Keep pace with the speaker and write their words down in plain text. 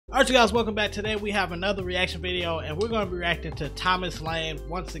Alright you guys, welcome back. Today we have another reaction video and we're going to be reacting to Thomas Lane.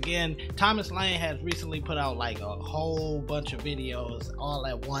 Once again, Thomas Lane has recently put out like a whole bunch of videos all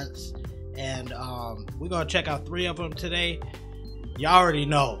at once, and we're going to check out 3 of them today. You already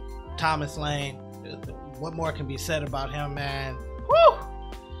know Thomas Lane. What more can be said about him, man? Woo!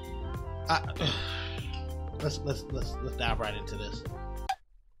 Let's dive right into this.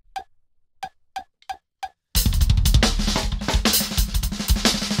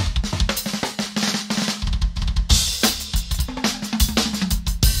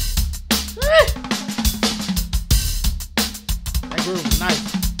 Nice.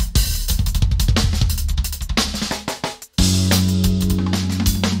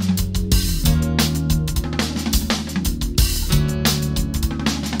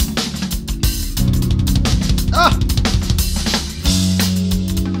 Ah!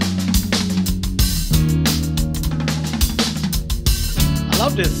 I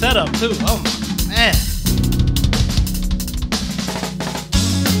love this setup too. Oh my man.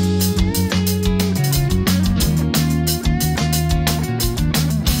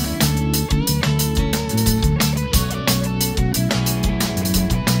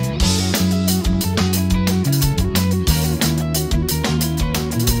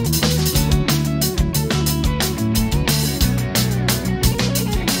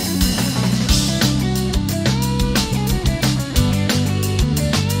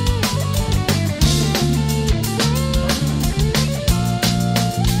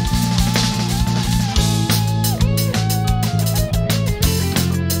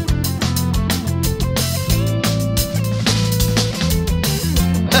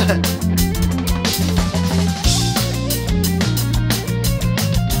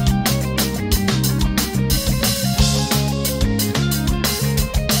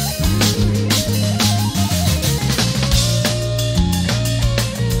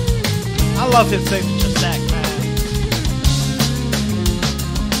 I love his signature stack, man.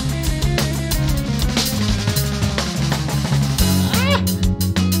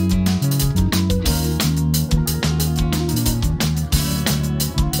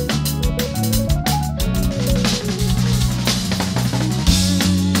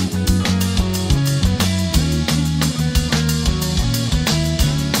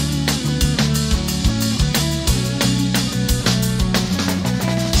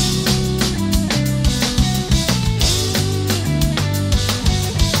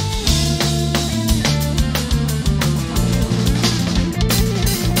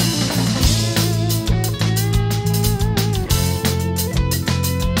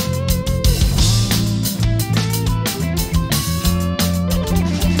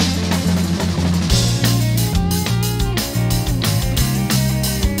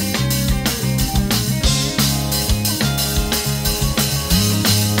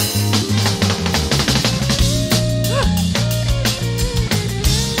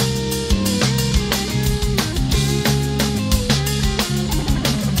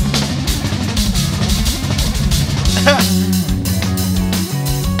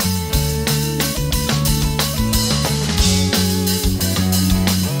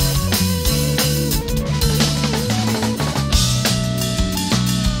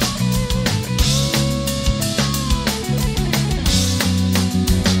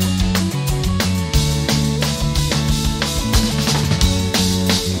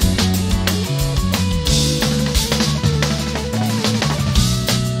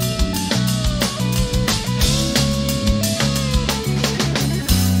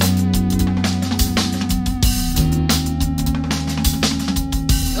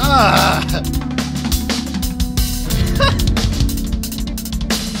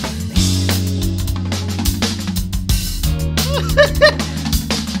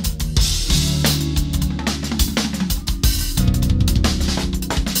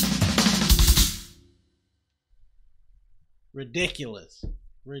 Ridiculous.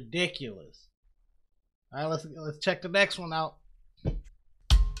 Ridiculous. All right, let's check the next one out. You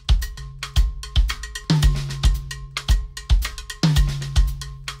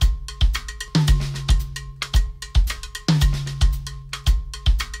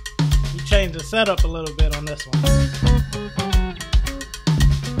changed the setup a little bit on this one.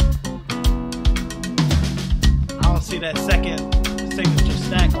 I don't see that second signature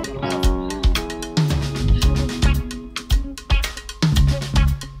stack on the left.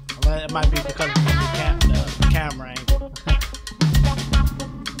 It might be because of the camera angle.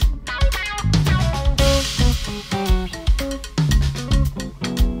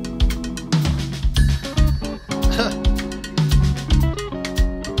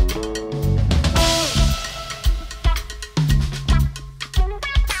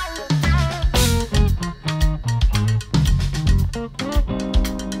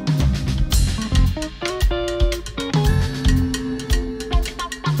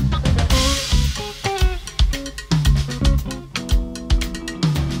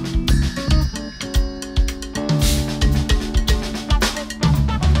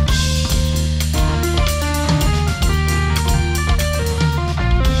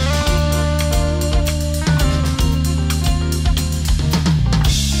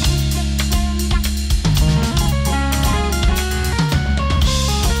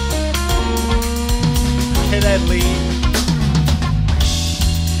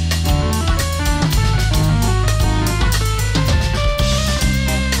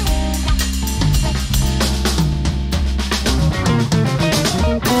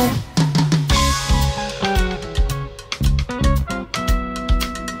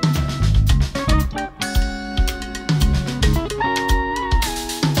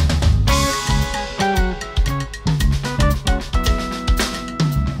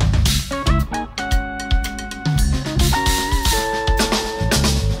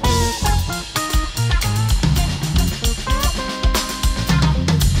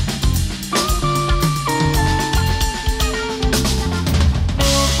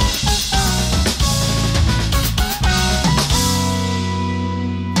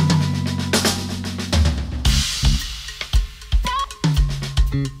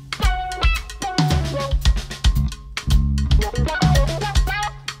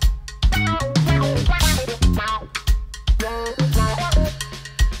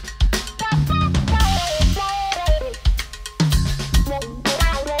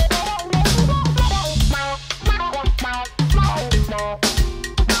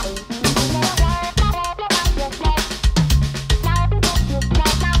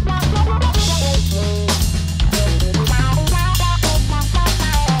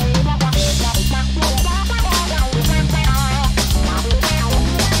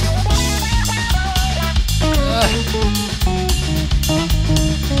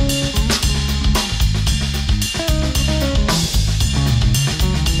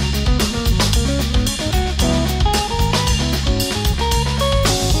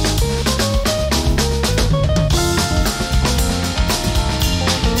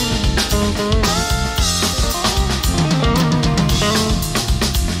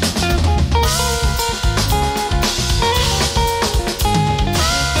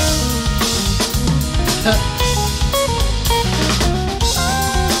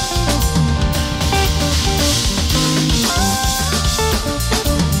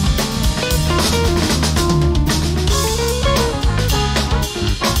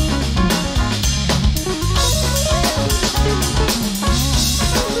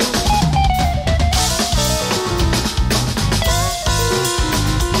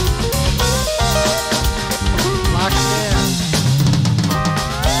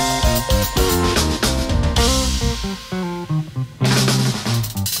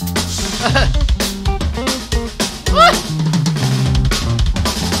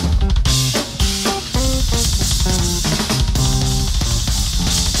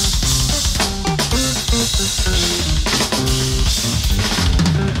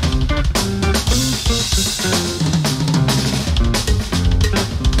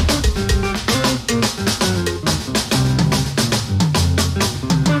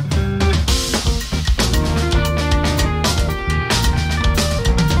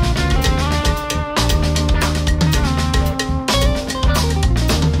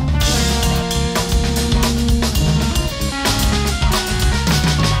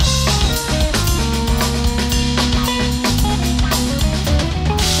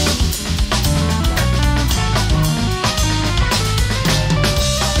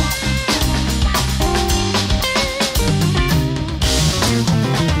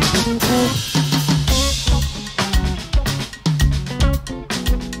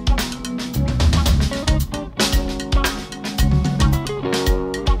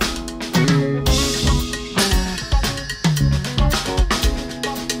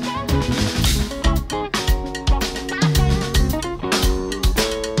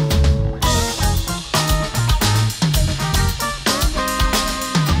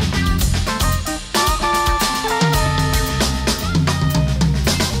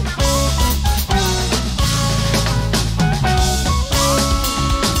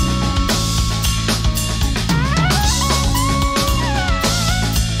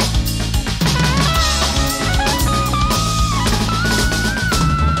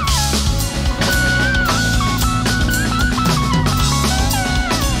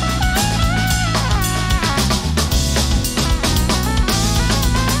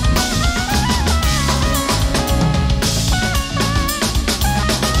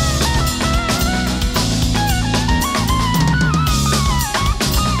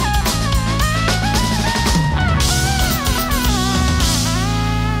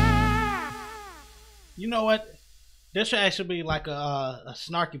 know what? This should actually be like a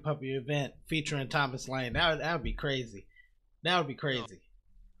Snarky Puppy event featuring Thomas Lane. That would be crazy. That would be crazy.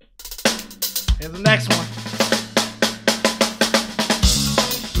 Here's the next one.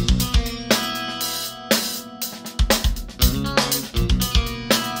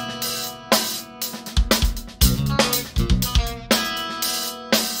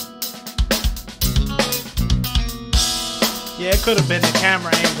 Yeah, it could have been the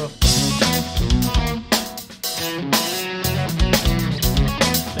camera angle.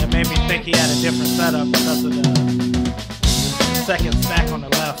 That made me think he had a different setup because of the second stack on the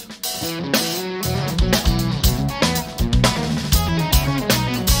left.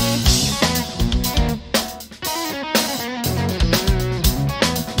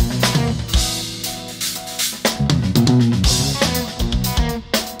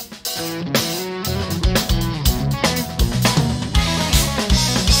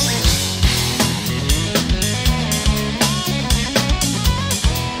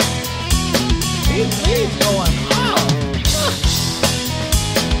 He's going off.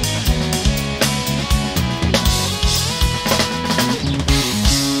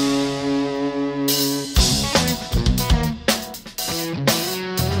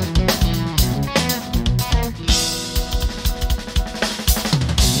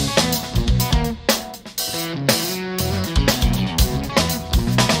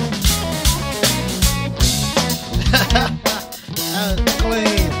 That was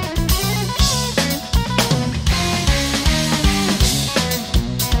clean.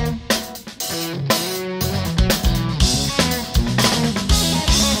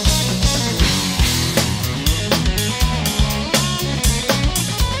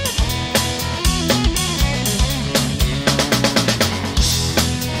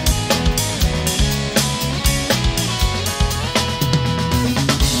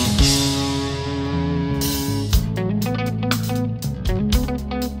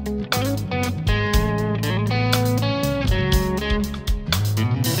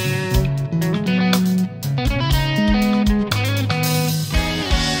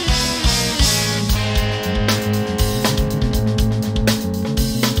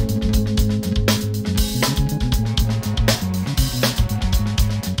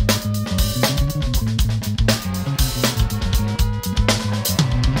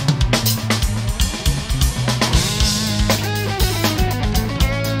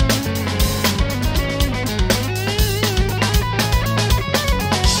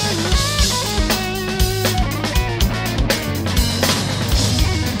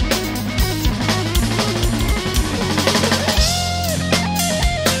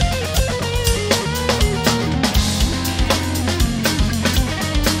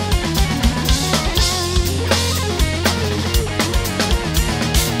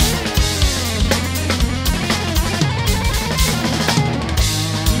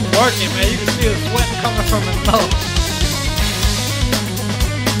 Working, man. You can see the sweat coming from his nose.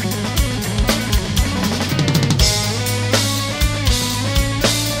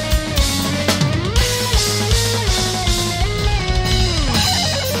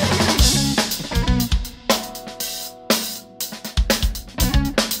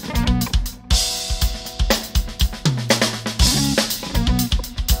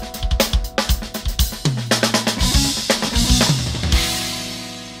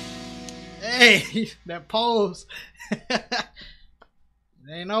 Hey, that pose. It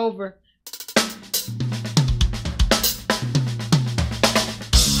ain't over.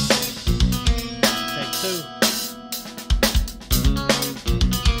 Take two.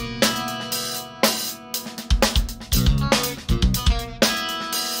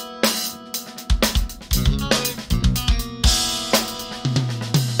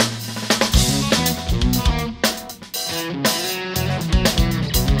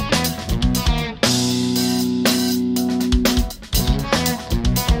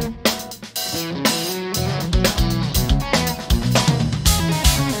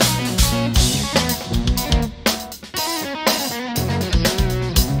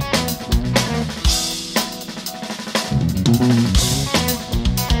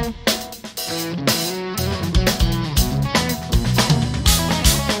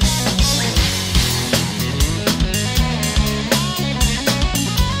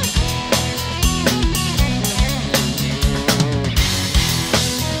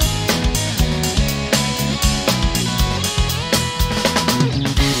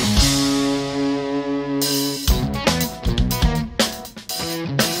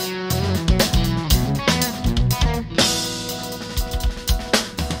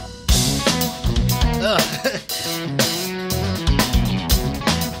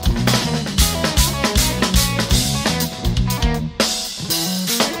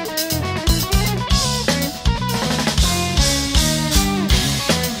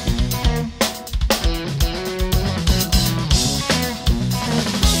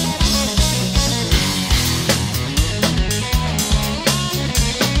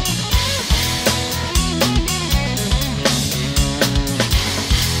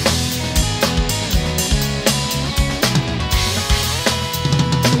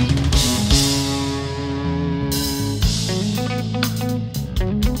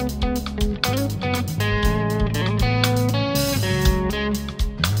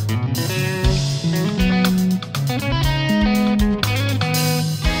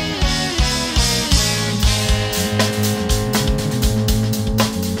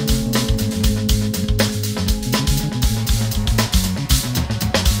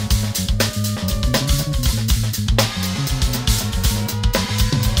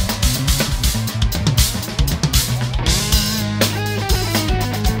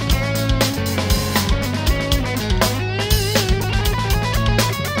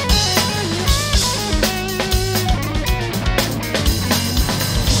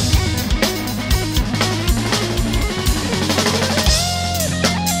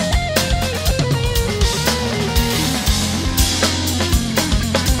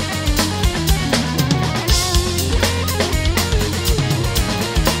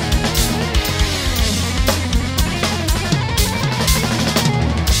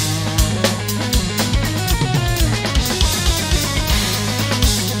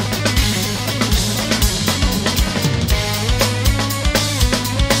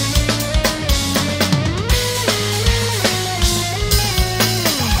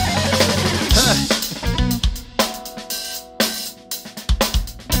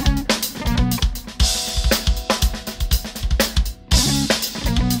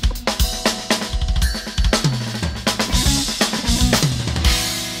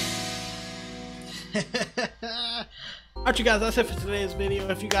 Alright you guys, that's it for today's video.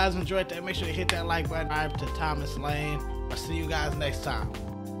 If you guys enjoyed that, make sure to hit that like button. Subscribe to Thomas Lane. I'll see you guys next time.